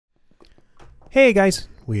Hey guys,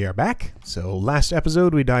 we are back. So last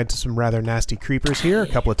episode we died to some rather nasty creepers here, a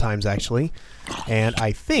couple of times actually. And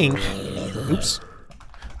I think,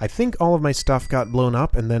 I think all of my stuff got blown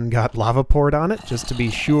up and then got lava poured on it, just to be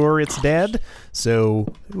sure it's dead.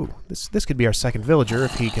 So, ooh, this could be our second villager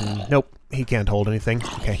if he can, nope, he can't hold anything.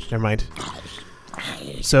 Okay, never mind.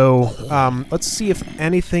 So, let's see if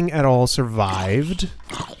anything at all survived.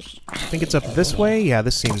 I think it's up this way. Yeah,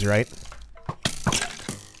 this seems right.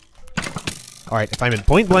 Alright, if I'm in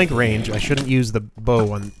point-blank range, I shouldn't use the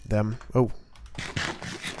bow on them. Oh.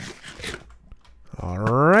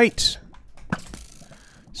 Alright.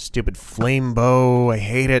 Stupid flame bow. I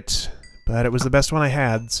hate it. But it was the best one I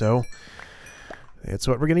had, so it's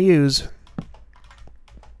what we're going to use.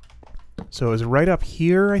 So it was right up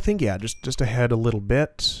here, I think? Yeah, just ahead a little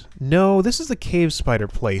bit. No, this is the cave spider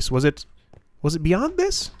place. Was it beyond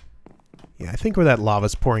this? Yeah, I think where that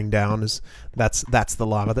lava's pouring down is that's the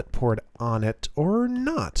lava that poured on it, or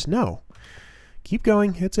not. No. Keep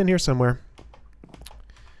going. It's in here somewhere.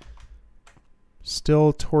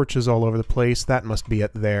 Still torches all over the place. That must be it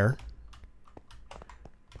there.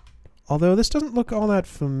 Although this doesn't look all that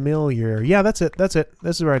familiar. Yeah, that's it. That's it.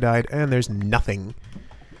 This is where I died, and there's nothing.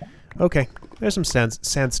 Okay, there's some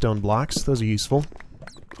sandstone blocks. Those are useful.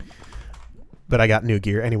 But I got new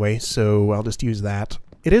gear anyway, so I'll just use that.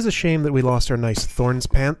 It is a shame that we lost our nice thorns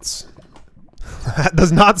pants. That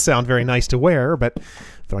does not sound very nice to wear, but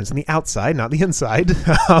thorns on the outside, not the inside.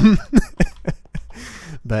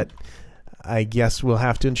 But I guess we'll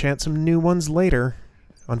have to enchant some new ones later.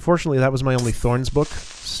 Unfortunately, that was my only thorns book,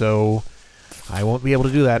 so I won't be able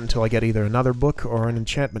to do that until I get either another book or an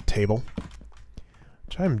enchantment table,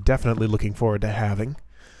 which I'm definitely looking forward to having.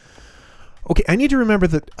 Okay, I need to remember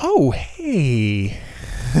that... Oh, hey!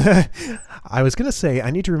 I was going to say, I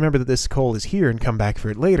need to remember that this coal is here and come back for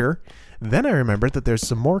it later. Then I remembered that there's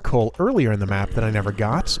some more coal earlier in the map that I never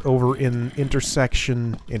got, over in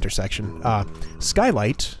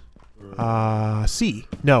Skylight, C.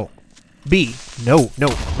 No. B. No,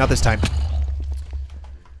 not this time.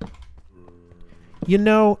 You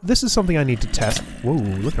know, this is something I need to test. Whoa,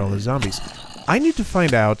 look at all those zombies. I need to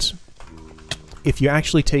find out if you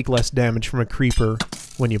actually take less damage from a creeper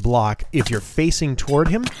when you block, if you're facing toward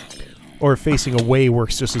him, or facing away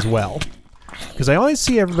works just as well. Because I always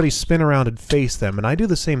see everybody spin around and face them, and I do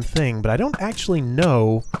the same thing, but I don't actually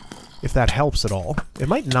know if that helps at all. It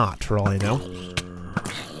might not, for all I know.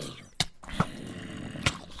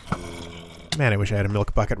 Man, I wish I had a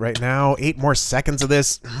milk bucket right now. 8 more seconds of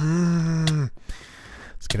this.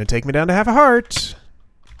 It's gonna take me down to half a heart.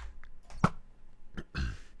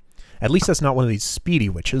 At least that's not one of these speedy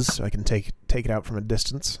witches, so I can take it out from a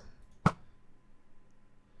distance.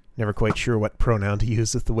 Never quite sure what pronoun to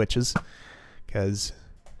use with the witches, because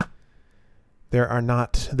there are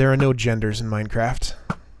no genders in Minecraft.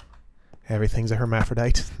 Everything's a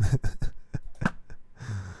hermaphrodite.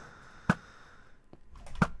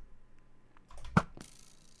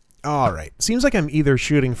 Alright, seems like I'm either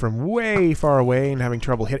shooting from way far away and having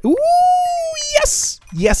trouble hitting... Ooh, yes!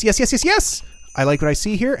 Yes! I like what I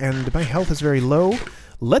see here, and my health is very low.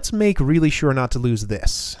 Let's make really sure not to lose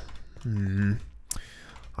this.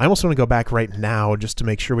 I almost want to go back right now just to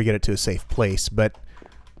make sure we get it to a safe place, but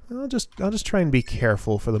I'll just try and be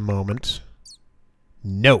careful for the moment.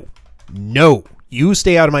 No! You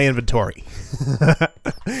stay out of my inventory.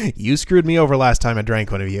 You screwed me over last time I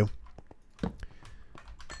drank one of you.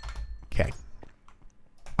 Okay.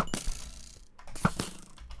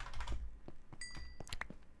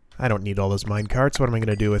 I don't need all those minecarts. What am I going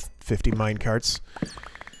to do with 50 minecarts?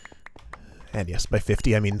 And yes, by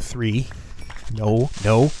 50 I mean 3. No.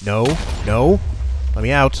 Let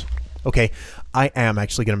me out. Okay, I am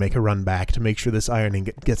actually going to make a run back to make sure this ironing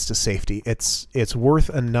gets to safety. It's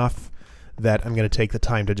worth enough that I'm going to take the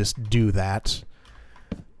time to just do that.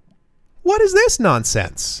 What is this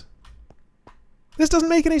nonsense? This doesn't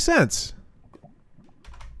make any sense.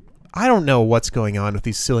 I don't know what's going on with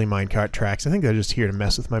these silly minecart tracks. I think they're just here to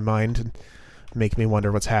mess with my mind and make me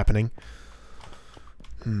wonder what's happening.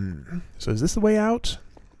 So is this the way out?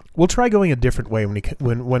 We'll try going a different way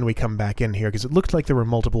when we come back in here, because it looked like there were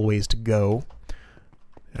multiple ways to go.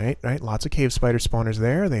 Right. Lots of cave spider spawners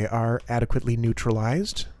there. They are adequately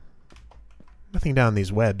neutralized. Nothing down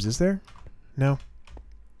these webs, is there? No.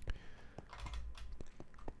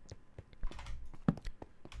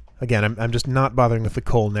 Again, I'm just not bothering with the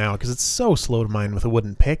coal now, because it's so slow to mine with a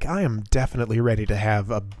wooden pick. I am definitely ready to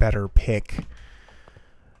have a better pick.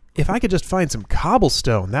 If I could just find some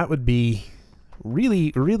cobblestone, that would be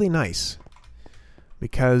really, really nice.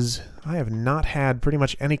 because I have not had pretty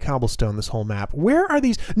much any cobblestone this whole map. Where are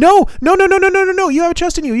these? No! No, no, no, no, no, no, no! You have a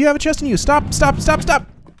chest in you! You have a chest in you! Stop, stop, stop, stop!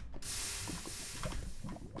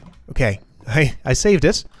 Okay, I saved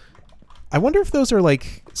it. I wonder if those are,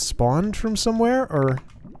 like, spawned from somewhere, or...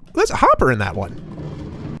 There's a hopper in that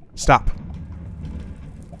one! Stop.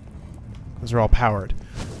 Those are all powered.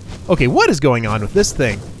 Okay, what is going on with this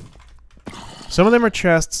thing? Some of them are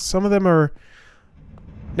chests, some of them are...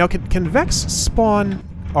 Now, can Vex spawn...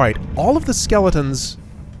 Alright, all of the skeletons...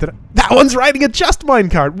 That one's riding a chest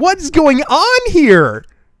minecart! What is going on here?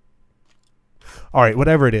 Alright,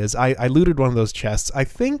 whatever it is, I looted one of those chests. I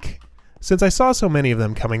think, since I saw so many of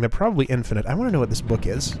them coming, they're probably infinite. I want to know what this book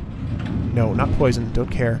is. No, not poison, don't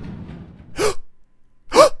care.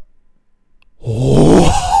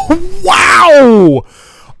 Oh, wow!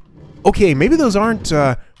 Okay, maybe those aren't,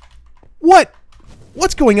 what?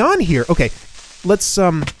 What's going on here? Okay, let's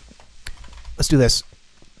do this.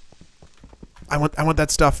 I want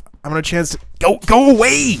that stuff. I want a chance to... Go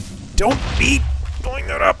away! Don't be blowing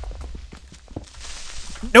that up!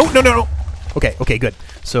 No, no, no, no! Okay, okay, good.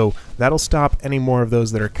 So, that'll stop any more of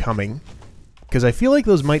those that are coming. Because I feel like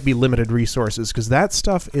those might be limited resources, because that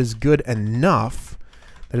stuff is good enough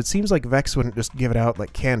that it seems like Vex wouldn't just give it out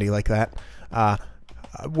like candy like that.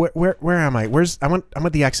 Where am I? I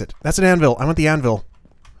want the exit. That's an anvil. I want the anvil.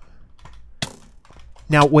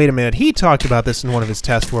 Now, wait a minute. He talked about this in one of his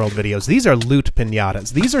test world videos. These are loot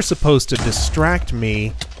pinatas. These are supposed to distract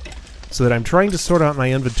me so that I'm trying to sort out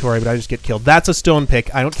my inventory, but I just get killed. That's a stone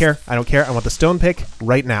pick. I don't care. I don't care. I want the stone pick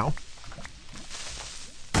right now.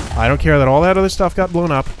 I don't care that all that other stuff got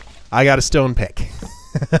blown up. I got a stone pick.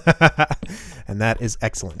 And that is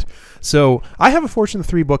excellent. So, I have a Fortune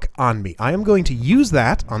 3 book on me. I am going to use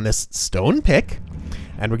that on this stone pick,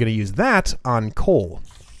 and we're going to use that on coal.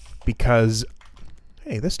 Because...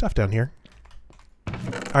 Hey, there's stuff down here.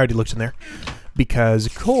 I already looked in there. Because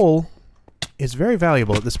coal is very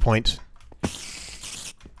valuable at this point.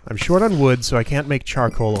 I'm short on wood, so I can't make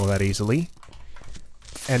charcoal all that easily.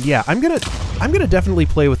 And yeah, I'm gonna definitely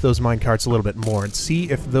play with those minecarts a little bit more and see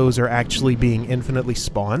if those are actually being infinitely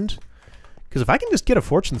spawned. Because if I can just get a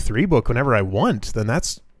Fortune 3 book whenever I want, then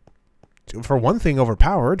that's, for one thing,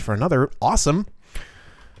 overpowered. For another, awesome.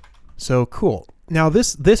 So, cool. Now,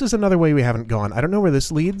 this is another way we haven't gone. I don't know where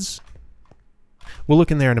this leads. We'll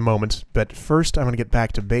look in there in a moment, but first I'm going to get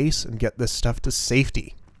back to base and get this stuff to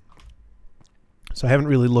safety. So I haven't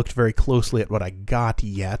really looked very closely at what I got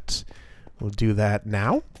yet. We'll do that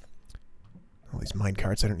now. All these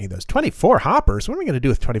minecarts, I don't need those. 24 hoppers? What am I going to do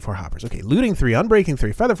with 24 hoppers? Okay, looting 3, unbreaking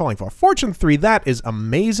 3, feather falling 4, fortune 3. That is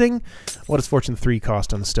amazing. What does fortune 3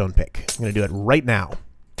 cost on the stone pick? I'm going to do it right now.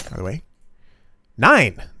 By the way.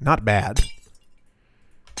 9! Not bad.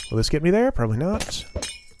 Will this get me there? Probably not.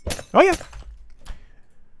 Oh, yeah.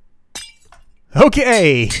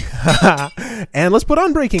 Okay. And let's put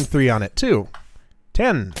unbreaking 3 on it, too.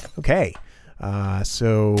 10. Okay.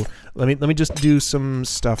 So let me just do some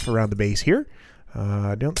stuff around the base here.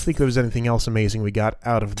 I don't think there was anything else amazing we got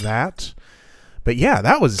out of that. But yeah,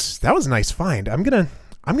 that was a nice find. I'm gonna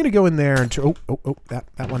go in there and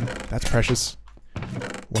that one, that's precious.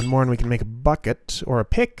 One more and we can make a bucket or a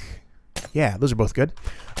pick. Yeah, those are both good.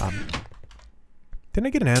 Didn't I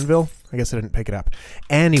get an anvil? I guess I didn't pick it up.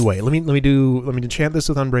 Anyway, let me enchant this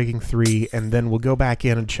with unbreaking 3, and then we'll go back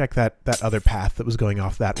in and check that other path that was going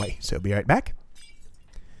off that way. So be right back.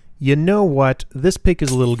 You know what? This pick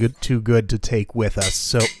is a little too good to take with us.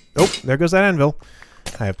 So, oh, there goes that anvil.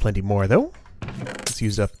 I have plenty more though. Let's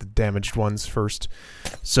use up the damaged ones first.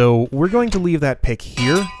 So we're going to leave that pick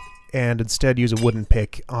here and instead use a wooden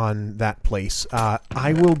pick on that place.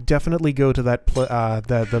 I will definitely go to that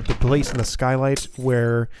the place in the skylight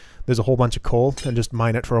where there's a whole bunch of coal and just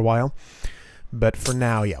mine it for a while. But for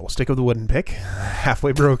now, yeah, we'll stick with the wooden pick.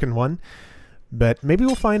 Halfway broken one. But maybe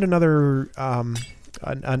we'll find another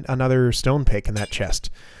another stone pick in that chest.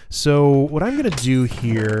 So what I'm going to do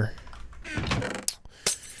here...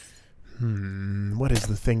 what is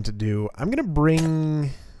the thing to do? I'm going to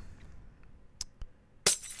bring...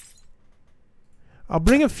 I'll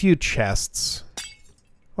bring a few chests.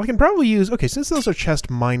 Well, I can probably use... Okay, since those are chest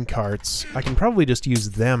minecarts, I can probably just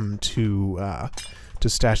use them to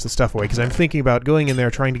stash the stuff away, because I'm thinking about going in there,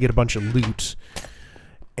 trying to get a bunch of loot,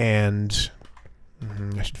 and...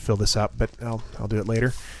 I should fill this up, but I'll do it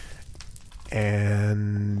later.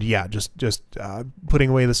 And yeah, just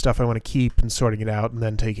putting away the stuff I want to keep and sorting it out, and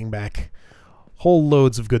then taking back whole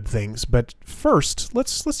loads of good things. But first,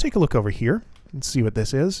 let's take a look over here and see what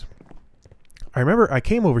this is. I remember I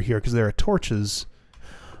came over here because there are torches.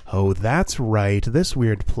 Oh, that's right, this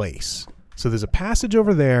weird place. So there's a passage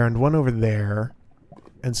over there and one over there.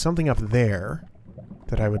 and something up there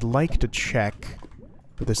that I would like to check,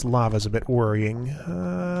 but this lava's a bit worrying.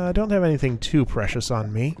 I don't have anything too precious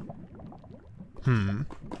on me.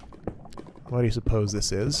 What do you suppose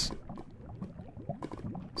this is?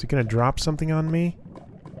 Is it gonna drop something on me?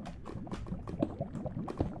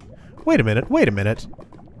 Wait a minute, wait a minute.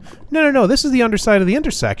 No, no, no, this is the underside of the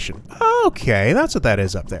intersection. Okay, that's what that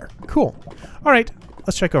is up there. Cool. Alright,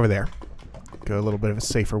 let's check over there. Go a little bit of a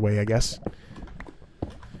safer way, I guess.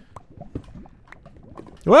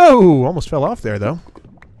 Whoa! Almost fell off there, though.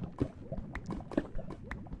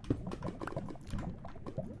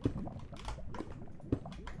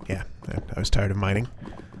 Yeah, I was tired of mining.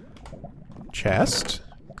 Chest.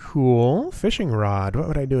 Cool. Fishing rod. What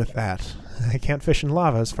would I do with that? I can't fish in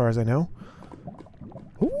lava, as far as I know.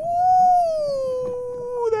 Ooh!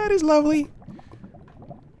 That is lovely.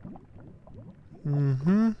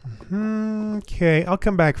 Okay, I'll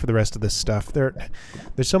come back for the rest of this stuff. There's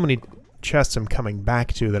so many chests I'm coming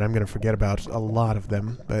back to that I'm going to forget about a lot of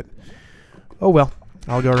them, but oh well.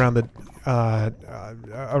 I'll go around the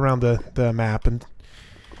map and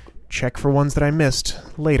check for ones that I missed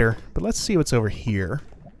later. But let's see what's over here.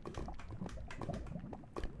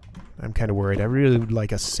 I'm kind of worried. I really would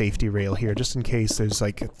like a safety rail here, just in case there's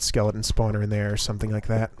like a skeleton spawner in there or something like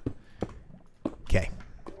that. Okay.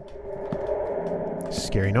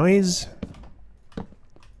 Scary noise.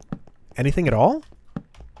 Anything at all?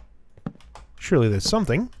 Surely there's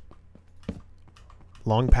something.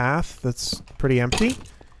 Long path that's pretty empty.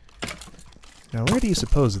 Now where do you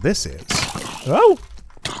suppose this is? Oh!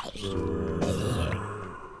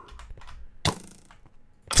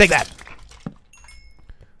 Take that!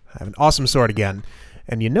 I have an awesome sword again.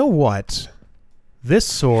 And you know what? This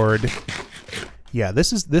sword... Yeah,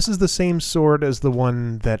 this is the same sword as the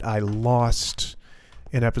one that I lost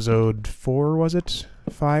in episode 4, was it?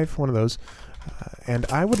 5? One of those. And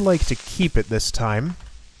I would like to keep it this time.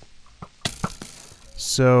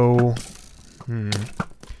 So...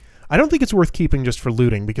 I don't think it's worth keeping just for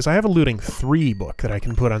looting, because I have a looting 3 book that I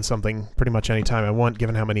can put on something pretty much any time I want,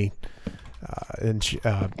 given how many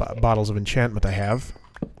bottles of enchantment I have.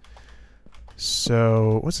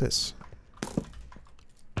 So, what's this?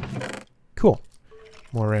 Cool.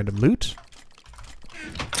 More random loot.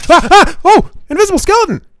 Ah! Ah! Oh! Invisible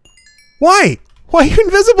skeleton! Why? Why are you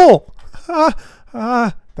invisible?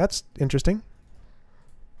 That's interesting.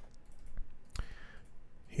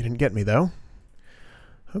 He didn't get me, though.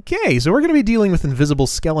 Okay, so we're going to be dealing with invisible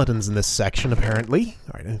skeletons in this section, apparently.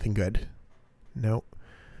 Alright, anything good? No.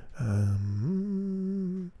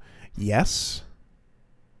 Yes.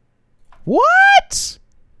 What?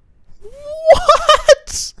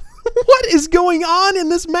 What? What is going on in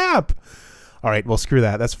this map? All right, well, screw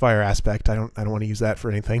that. That's fire aspect. I don't want to use that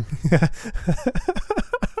for anything.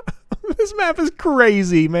 This map is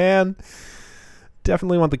crazy, man.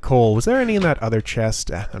 Definitely want the coal. Was there any in that other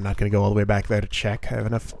chest? I'm not going to go all the way back there to check. I have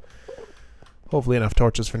enough, hopefully enough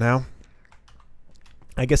torches for now.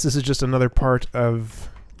 I guess this is just another part of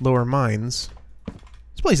lower mines.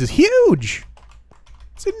 This place is huge.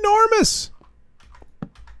 It's enormous.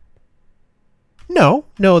 No,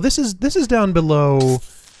 no, this is down below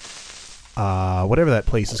whatever that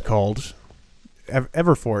place is called.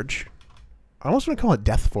 Everforge. I almost want to call it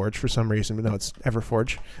Deathforge for some reason, but no, it's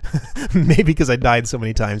Everforge. Maybe because I died so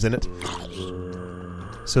many times in it.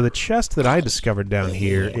 So the chest that I discovered down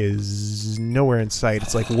here is nowhere in sight.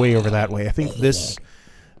 It's like way over that way. I think this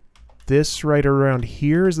right around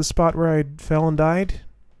here is the spot where I fell and died.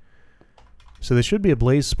 So there should be a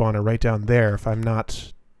blaze spawner right down there if I'm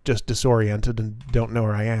not just disoriented and don't know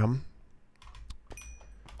where I am.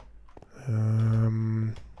 I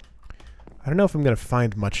don't know if I'm going to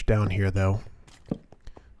find much down here, though.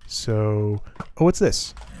 So... Oh, what's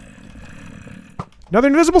this? Another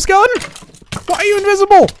invisible skeleton? Why are you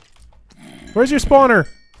invisible? Where's your spawner?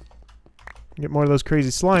 Get more of those crazy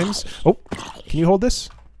slimes. Oh, can you hold this?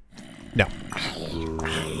 No.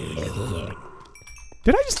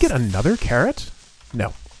 Did I just get another carrot?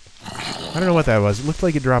 No. I don't know what that was. It looked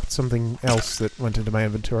like it dropped something else that went into my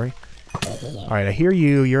inventory. Alright, I hear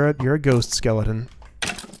you. You're a ghost skeleton.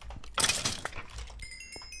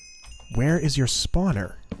 Where is your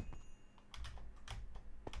spawner?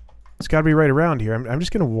 It's got to be right around here. I'm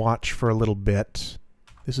just going to watch for a little bit.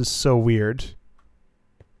 This is so weird.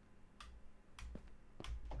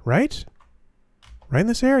 Right? Right in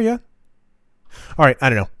this area. Alright, I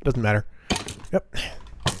don't know. Doesn't matter. Yep.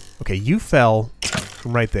 Okay, you fell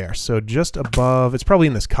from right there. So just above... It's probably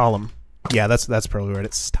in this column. Yeah, that's probably where it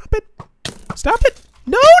is. Stop it! Stop it!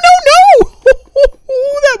 No, no, no!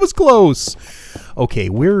 That was close! Okay,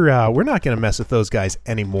 we're not going to mess with those guys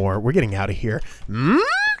anymore. We're getting out of here.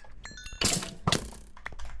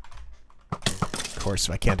 Of course,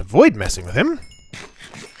 I can't avoid messing with him.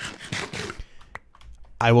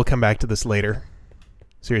 I will come back to this later.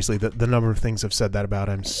 Seriously, the number of things I've said that about,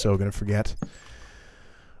 I'm so going to forget.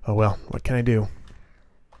 Oh well, what can I do?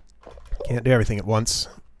 Can't do everything at once.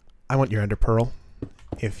 I want your Ender Pearl,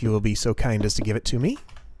 if you will be so kind as to give it to me.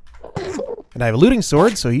 And I have a looting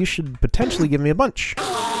sword, so you should potentially give me a bunch.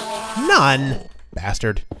 None!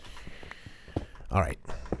 Bastard. Alright.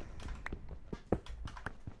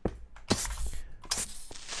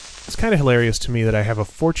 It's kind of hilarious to me that I have a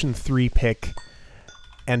Fortune 3 pick,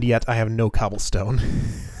 and yet I have no cobblestone.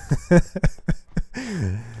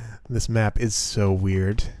 This map is so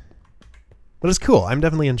weird. But it's cool. I'm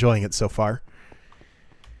definitely enjoying it so far.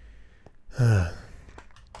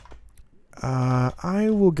 I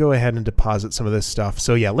will go ahead and deposit some of this stuff.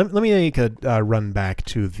 So yeah, let me make a run back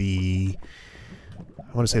to the...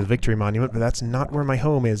 I want to say the Victory Monument, but that's not where my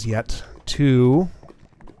home is yet. To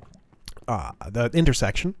the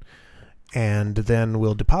intersection. And then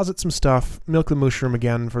we'll deposit some stuff, milk the mushroom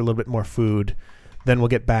again for a little bit more food. Then we'll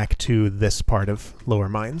get back to this part of Lower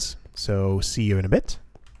Mines. So see you in a bit.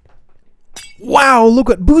 Wow, look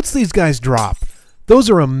what boots these guys drop. Those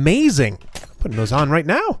are amazing. I'm putting those on right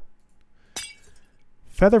now.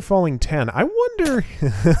 Feather falling 10. I wonder...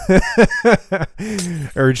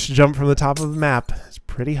 Urge to jump from the top of the map. It's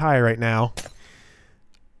pretty high right now.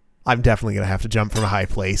 I'm definitely going to have to jump from a high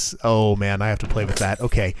place. Oh, man, I have to play with that.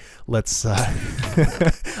 Okay, let's... I'm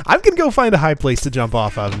going to go find a high place to jump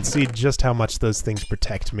off of and see just how much those things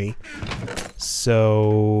protect me.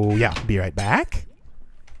 So, yeah, be right back.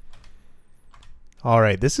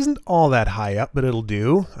 Alright, this isn't all that high up, but it'll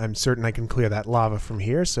do. I'm certain I can clear that lava from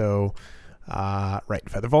here, so... right,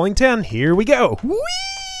 feather falling 10, here we go! Whee!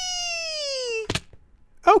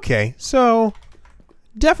 Okay, so...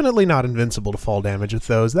 definitely not invincible to fall damage with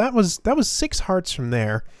those. That was 6 hearts from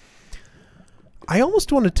there. I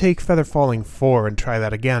almost want to take feather falling 4 and try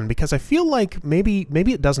that again, because I feel like maybe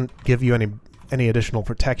it doesn't give you any additional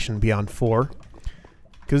protection beyond 4.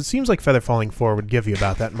 Because it seems like feather falling 4 would give you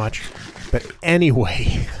about that much. But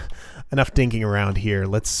anyway, enough dinking around here.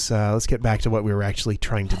 Let's get back to what we were actually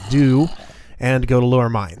trying to do and go to Lower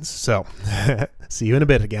Mines. So, see you in a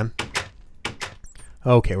bit again.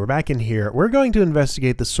 Okay, we're back in here. We're going to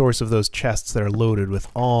investigate the source of those chests that are loaded with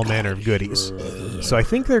all manner of goodies. So I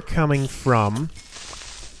think they're coming from...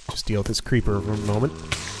 just deal with this creeper for a moment.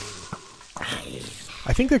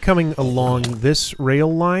 I think they're coming along this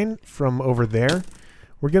rail line from over there.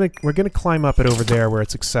 We're gonna climb up it over there where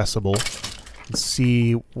it's accessible and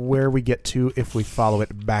see where we get to if we follow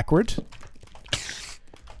it backward.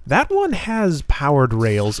 That one has powered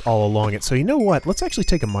rails all along it, so you know what? Let's actually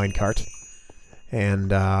take a minecart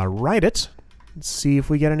and ride it and see if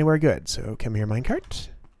we get anywhere good. So come here, minecart.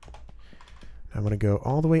 I'm going to go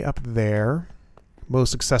all the way up there.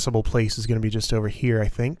 Most accessible place is going to be just over here, I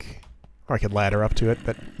think. Or I could ladder up to it,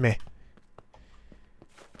 but meh.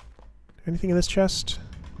 Anything in this chest?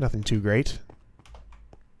 Nothing too great.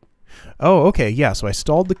 Oh, okay, yeah, so I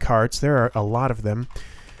stalled the carts. There are a lot of them.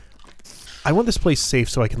 I want this place safe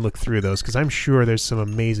so I can look through those, because I'm sure there's some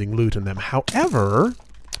amazing loot in them. However...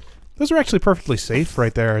 those are actually perfectly safe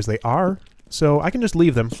right there as they are, so I can just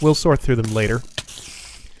leave them. We'll sort through them later.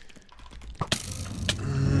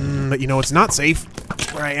 But you know it's not safe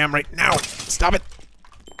where I am right now. Stop it!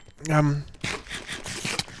 No.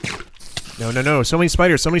 So many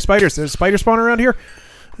spiders, so many spiders. There's a spider spawn around here.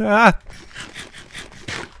 Ah!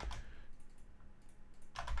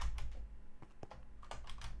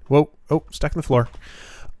 Whoa. Oh, stuck in the floor.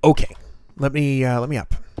 Okay. Let me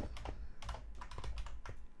up.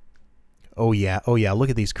 Oh yeah, look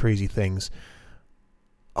at these crazy things.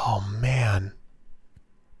 Oh man.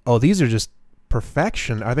 Oh, these are just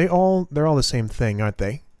perfection. Are they all... they're all the same thing, aren't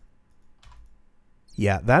they?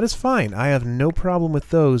 Yeah, that is fine. I have no problem with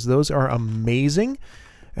those. Those are amazing.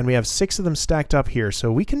 And we have 6 of them stacked up here,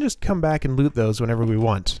 so we can just come back and loot those whenever we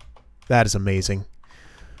want. That is amazing.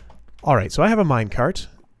 Alright, so I have a minecart.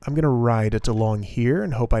 I'm going to ride it along here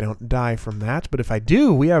and hope I don't die from that. But if I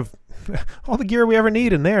do, we have all the gear we ever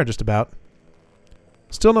need in there, just about.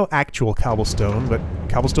 Still no actual cobblestone, but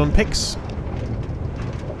cobblestone picks.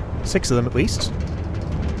 6 of them, at least.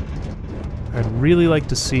 I'd really like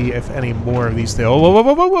to see if any more of these things... oh, whoa,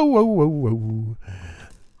 whoa, whoa, whoa, whoa, whoa, whoa.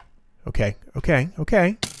 Okay.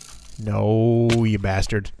 No, you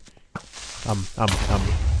bastard.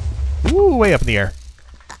 Ooh, way up in the air.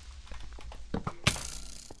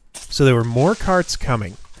 So there were more carts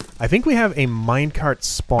coming. I think we have a minecart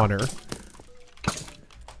spawner.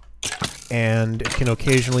 and it can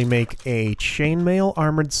occasionally make a chainmail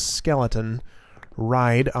armored skeleton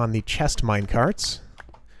ride on the chest minecarts.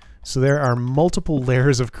 So there are multiple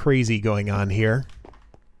layers of crazy going on here.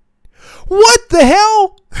 What the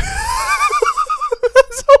hell?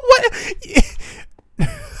 So what?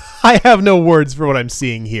 I have no words for what I'm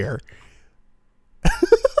seeing here.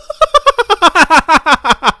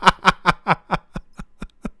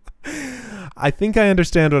 I think I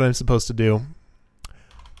understand what I'm supposed to do.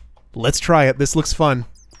 Let's try it. This looks fun.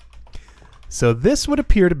 So this would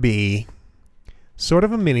appear to be sort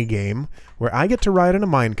of a mini game where I get to ride in a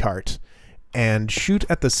minecart and shoot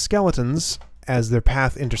at the skeletons as their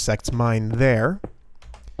path intersects mine there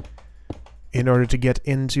in order to get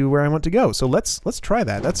into where I want to go. So let's try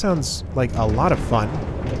that. That sounds like a lot of fun.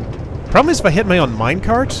 Problem is, if I hit my own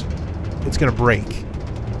minecart, it's gonna break.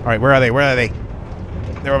 All right, where are they? Where are they?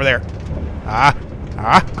 They're over there.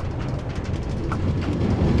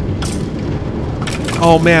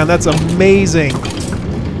 Oh man, that's amazing.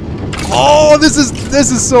 Oh, this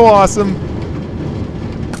is so awesome.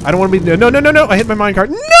 I don't want to be no. I hit my minecart.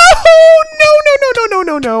 No.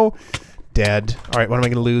 Dead. All right, what am I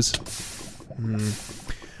going to lose?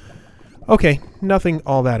 Okay, nothing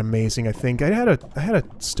all that amazing, I think. I had a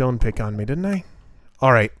stone pick on me, didn't I?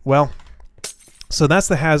 All right. Well, so that's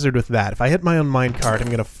the hazard with that. If I hit my own minecart, I'm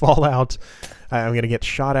going to fall out. I'm going to get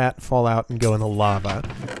shot at, fall out, and go in the lava.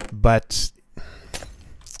 But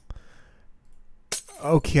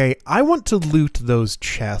okay, I want to loot those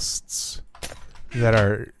chests that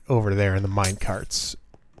are over there in the minecarts.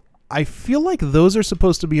 I feel like those are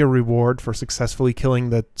supposed to be a reward for successfully killing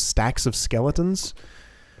the stacks of skeletons.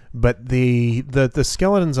 But the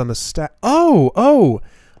skeletons on the stack... Oh!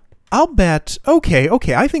 I'll bet... Okay,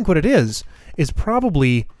 I think what it is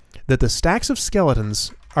probably that the stacks of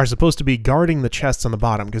skeletons are supposed to be guarding the chests on the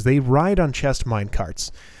bottom, because they ride on chest minecarts.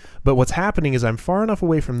 But what's happening is I'm far enough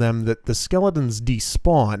away from them that the skeletons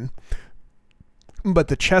despawn, but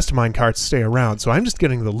the chest minecarts stay around, so I'm just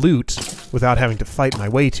getting the loot without having to fight my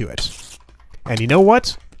way to it. And you know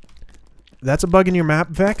what? That's a bug in your map,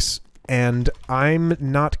 Vex, and I'm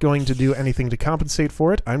not going to do anything to compensate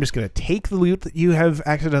for it. I'm just going to take the loot that you have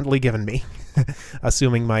accidentally given me,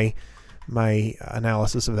 assuming my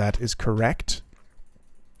analysis of that is correct.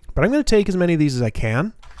 But I'm going to take as many of these as I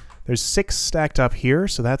can. There's 6 stacked up here,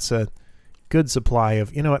 so that's a good supply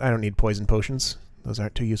of... You know what? I don't need poison potions. Those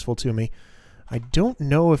aren't too useful to me. I don't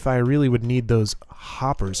know if I really would need those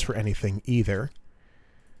hoppers for anything either.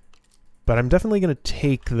 But I'm definitely going to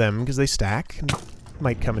take them because they stack and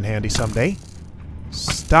might come in handy someday.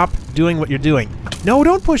 Stop doing what you're doing. No,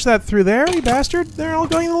 don't push that through there, you bastard. They're all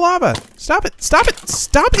going in the lava. Stop it. Stop it.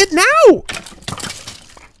 Stop it now!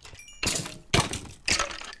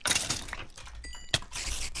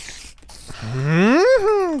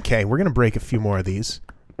 Okay, we're going to break a few more of these.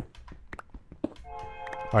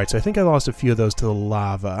 Alright, so I think I lost a few of those to the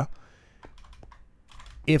lava.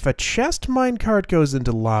 If a chest minecart goes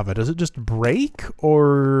into lava, does it just break,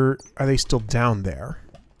 or are they still down there?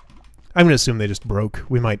 I'm going to assume they just broke.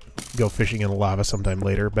 We might go fishing in the lava sometime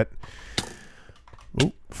later, but...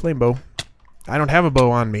 Ooh, flame bow. I don't have a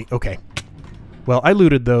bow on me. Okay. Well, I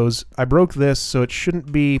looted those. I broke this, so it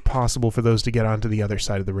shouldn't be possible for those to get onto the other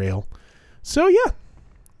side of the rail. So, yeah.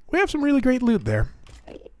 We have some really great loot there.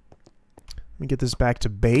 Let me get this back to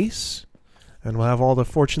base, and we'll have all the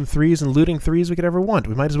fortune 3s and looting 3s we could ever want.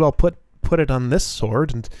 We might as well put it on this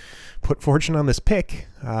sword and put fortune on this pick.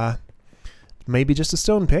 Maybe just a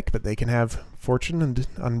stone pick, but they can have fortune and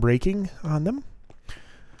unbreaking on them.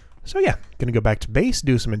 So yeah, gonna go back to base,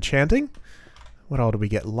 do some enchanting. What all do we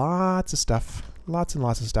get? Lots of stuff. Lots and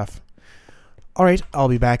lots of stuff. Alright, I'll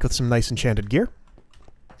be back with some nice enchanted gear.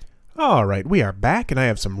 Alright, we are back, and I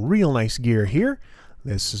have some real nice gear here.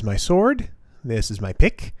 This is my sword. This is my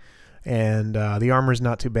pick. And the armor's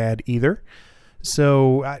not too bad either.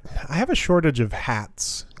 So I have a shortage of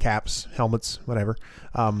hats, caps, helmets, whatever.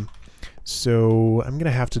 So I'm going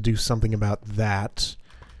to have to do something about that.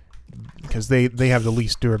 Because they have the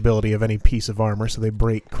least durability of any piece of armor, so they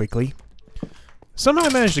break quickly. Somehow I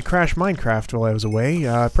managed to crash Minecraft while I was away.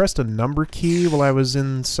 I pressed a number key while I was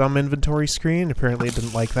in some inventory screen. Apparently it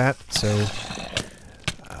didn't like that, so...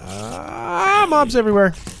 mobs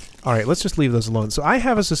everywhere. Alright, let's just leave those alone. So I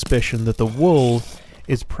have a suspicion that the wool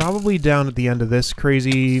is probably down at the end of this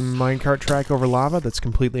crazy minecart track over lava that's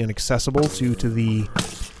completely inaccessible due to the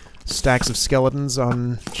stacks of skeletons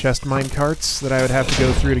on chest minecarts that I would have to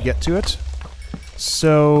go through to get to it.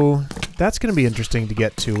 So that's going to be interesting to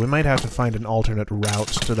get to. We might have to find an alternate route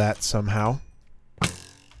to that somehow.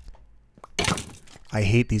 I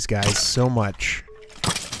hate these guys so much.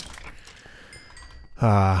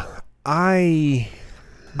 I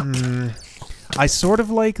sort of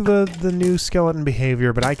like the new skeleton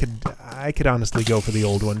behavior, but I could honestly go for the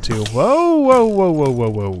old one too. Whoa, whoa, whoa, whoa, whoa,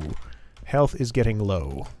 whoa. Health is getting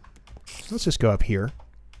low. Let's just go up here.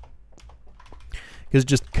 Because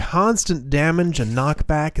just constant damage and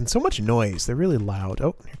knockback and so much noise. They're really loud.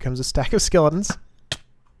 Oh, here comes a stack of skeletons.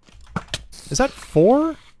 Is that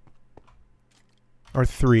 4? Or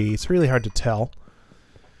 3? It's really hard to tell.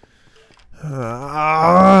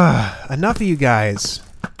 Enough of you guys.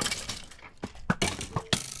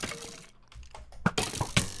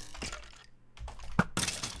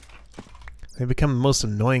 They've become the most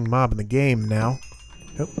annoying mob in the game now.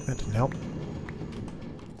 Oh, that didn't help.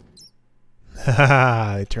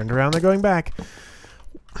 Haha, they turned around, they're going back.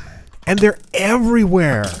 And they're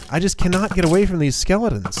everywhere! I just cannot get away from these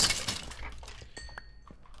skeletons.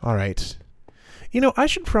 Alright. You know, I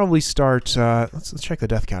should probably start... let's check the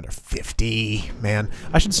death counter. 50! Man,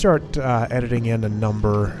 I should start editing in a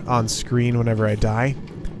number on screen whenever I die.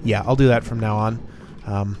 Yeah, I'll do that from now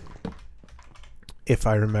on. If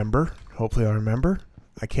I remember. Hopefully I'll remember.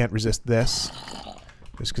 I can't resist this.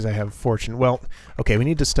 Just because I have fortune. Well, okay, we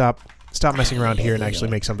need to stop messing around here and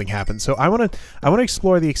actually make something happen. So I want to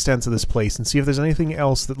explore the extents of this place and see if there's anything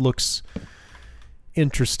else that looks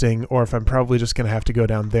interesting, or if I'm probably just going to have to go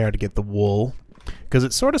down there to get the wool. Because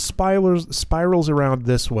it sort of spirals around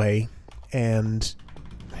this way, and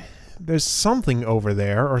there's something over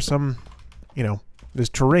there, or some, you know, there's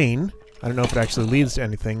terrain. I don't know if it actually leads to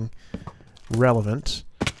anything relevant.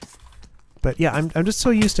 But yeah, I'm just so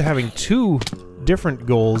used to having 2 different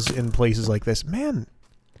goals in places like this. Man,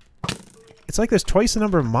 it's like there's twice the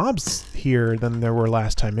number of mobs here than there were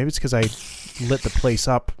last time. Maybe it's because I lit the place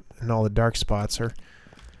up and all the dark spots are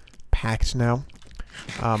packed now.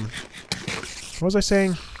 What was I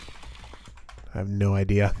saying? I have no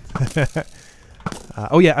idea.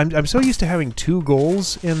 Oh yeah, I'm so used to having 2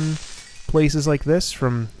 goals in places like this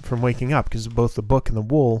from waking up, because of both the book and the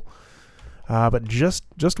wool. But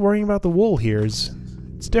just worrying about the wool here it's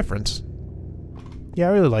different. Yeah,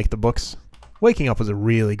 I really like the books. Waking Up was a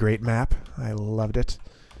really great map. I loved it.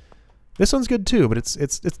 This one's good too, but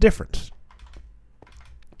it's different.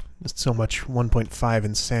 Just so much 1.5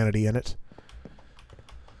 insanity in it.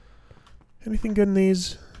 Anything good in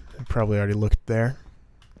these? I probably already looked there.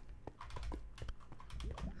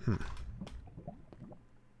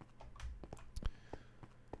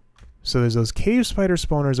 So there's those cave spider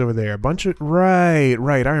spawners over there. A bunch of... Right,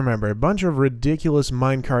 I remember. A bunch of ridiculous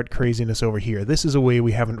minecart craziness over here. This is a way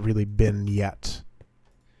we haven't really been yet.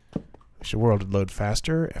 Wish the world would load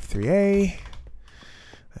faster. F3A.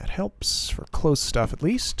 That helps for close stuff at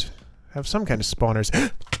least. Have some kind of spawners.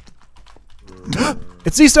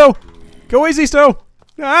 It's Zisto! Go away, Zisto!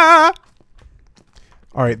 Ah!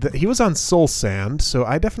 Alright, he was on soul sand, so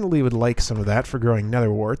I definitely would like some of that for growing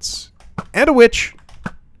nether warts. And a witch!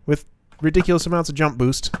 With ridiculous amounts of jump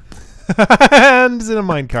boost. And is in a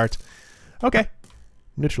minecart. Okay.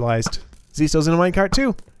 Neutralized. Zisto's in a minecart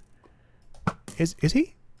too. Is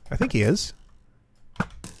he? I think he is.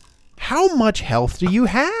 How much health do you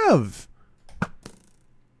have?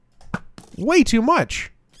 Way too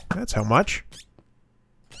much. That's how much.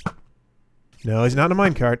 No, he's not in a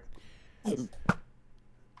minecart.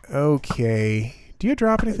 Okay. Do you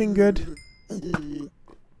drop anything good?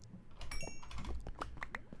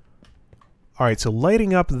 Alright, so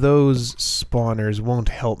lighting up those spawners won't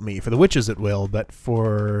help me. For the witches it will, but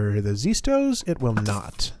for the Zistos it will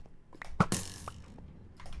not.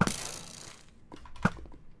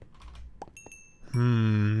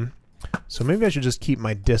 So maybe I should just keep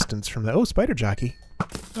my distance from the... Oh, spider jockey.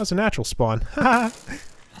 That was a natural spawn. Haha!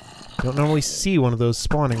 Don't normally see one of those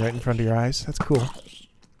spawning right in front of your eyes. That's cool.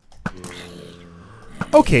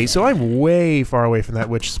 Okay, so I'm way far away from that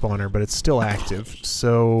witch spawner, but it's still active,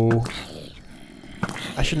 so...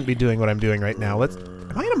 I shouldn't be doing what I'm doing right now.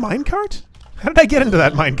 Am I in a minecart? How did I get into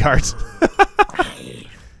that minecart?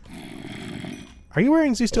 Are you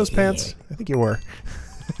wearing Zisto's pants? I think you were.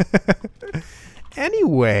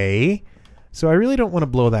 Anyway, so I really don't want to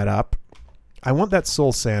blow that up. I want that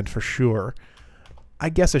soul sand for sure. I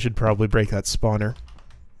guess I should probably break that spawner.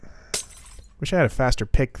 Wish I had a faster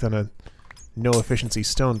pick than a no-efficiency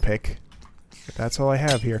stone pick. But that's all I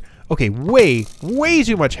have here. Okay, way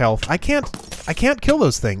too much health. I can't kill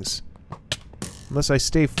those things. Unless I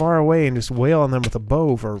stay far away and just wail on them with a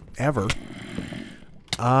bow forever.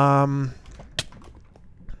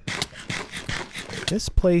 This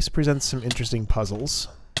place presents some interesting puzzles.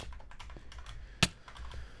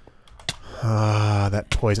 That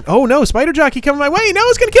poison. Oh no, spider jockey coming my way! No,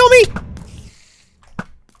 it's gonna kill me!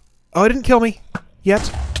 Oh, it didn't kill me. Yet.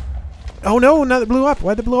 Oh no, now it blew up.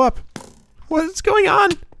 Why'd it blow up? What's going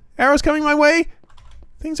on? Arrows coming my way?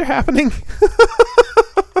 Things are happening.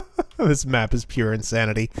 This map is pure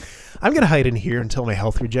insanity. I'm going to hide in here until my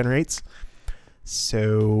health regenerates.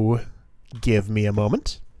 So, give me a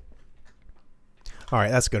moment.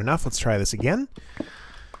 Alright, that's good enough. Let's try this again.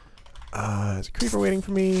 There's a creeper waiting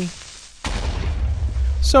for me.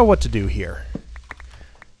 So, what to do here?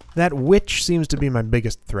 That witch seems to be my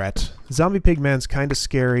biggest threat. Zombie Pigman's kind of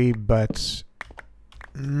scary, but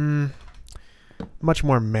much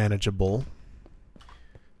more manageable.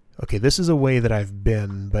 Okay, this is a way that I've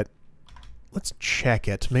been, but let's check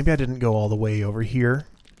it. Maybe I didn't go all the way over here,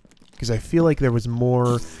 because I feel like there was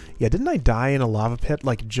more... Yeah, didn't I die in a lava pit,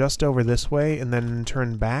 like, just over this way, and then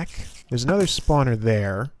turn back? There's another spawner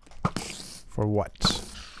there. For what?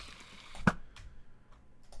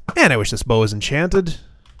 Man, I wish this bow was enchanted.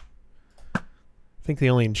 I think the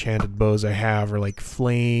only enchanted bows I have are, like,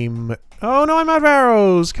 flame... Oh, no, I'm out of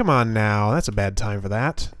arrows! Come on now, that's a bad time for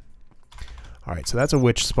that. Alright, so that's a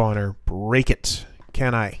witch spawner. Break it.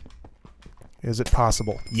 Can I? Is it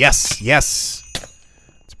possible? Yes! Yes!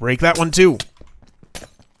 Let's break that one too.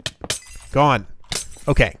 Gone.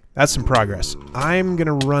 Okay, that's some progress. I'm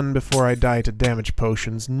gonna run before I die to damage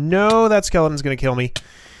potions. No, that skeleton's gonna kill me.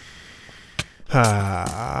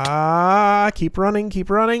 Keep running,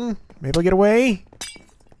 keep running. Maybe I'll get away.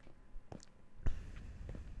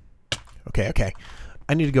 Okay, okay.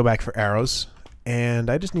 I need to go back for arrows. And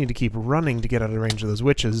I just need to keep running to get out of range of those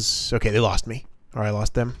witches. Okay, they lost me. Or I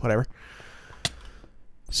lost them. Whatever.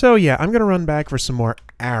 So, yeah, I'm going to run back for some more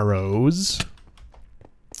arrows.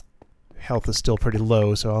 Health is still pretty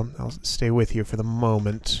low, so I'll stay with you for the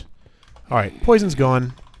moment. Alright, poison's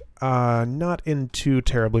gone. Not in too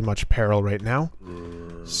terribly much peril right now.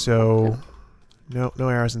 So, no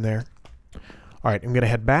arrows in there. Alright, I'm going to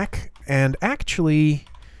head back. And actually...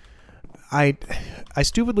 I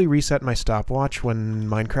stupidly reset my stopwatch when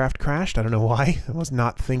Minecraft crashed. I don't know why. I was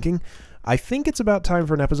not thinking. I think it's about time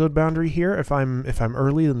for an episode boundary here. If I'm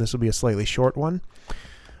early, then this will be a slightly short one.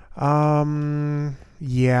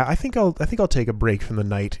 Yeah, I think I'll take a break from the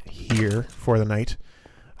night here for the night.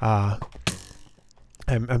 I'm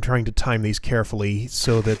trying to time these carefully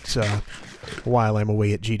so that while I'm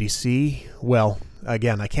away at GDC, well,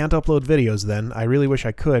 again, I can't upload videos then. I really wish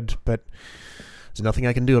I could, but there's nothing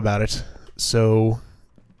I can do about it. So,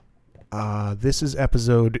 this is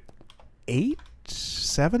episode 8?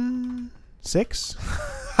 7? 6?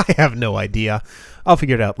 I have no idea. I'll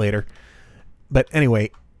figure it out later. But anyway,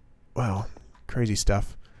 wow, crazy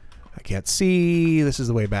stuff. I can't see. This is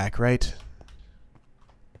the way back, right?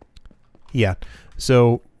 Yeah.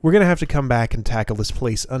 So, we're going to have to come back and tackle this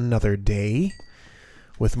place another day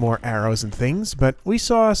with more arrows and things. But we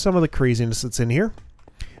saw some of the craziness that's in here.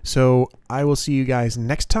 So, I will see you guys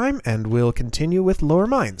next time, and we'll continue with Lower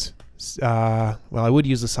Mines. Well, I would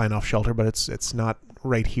use the sign-off shelter, but it's not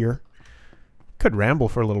right here. Could ramble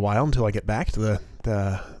for a little while until I get back to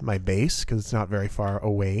my base, because it's not very far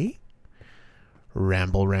away.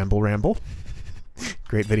 Ramble, ramble, ramble.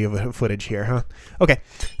 Great video footage here, huh? Okay,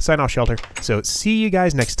 sign-off shelter. So, see you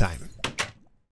guys next time.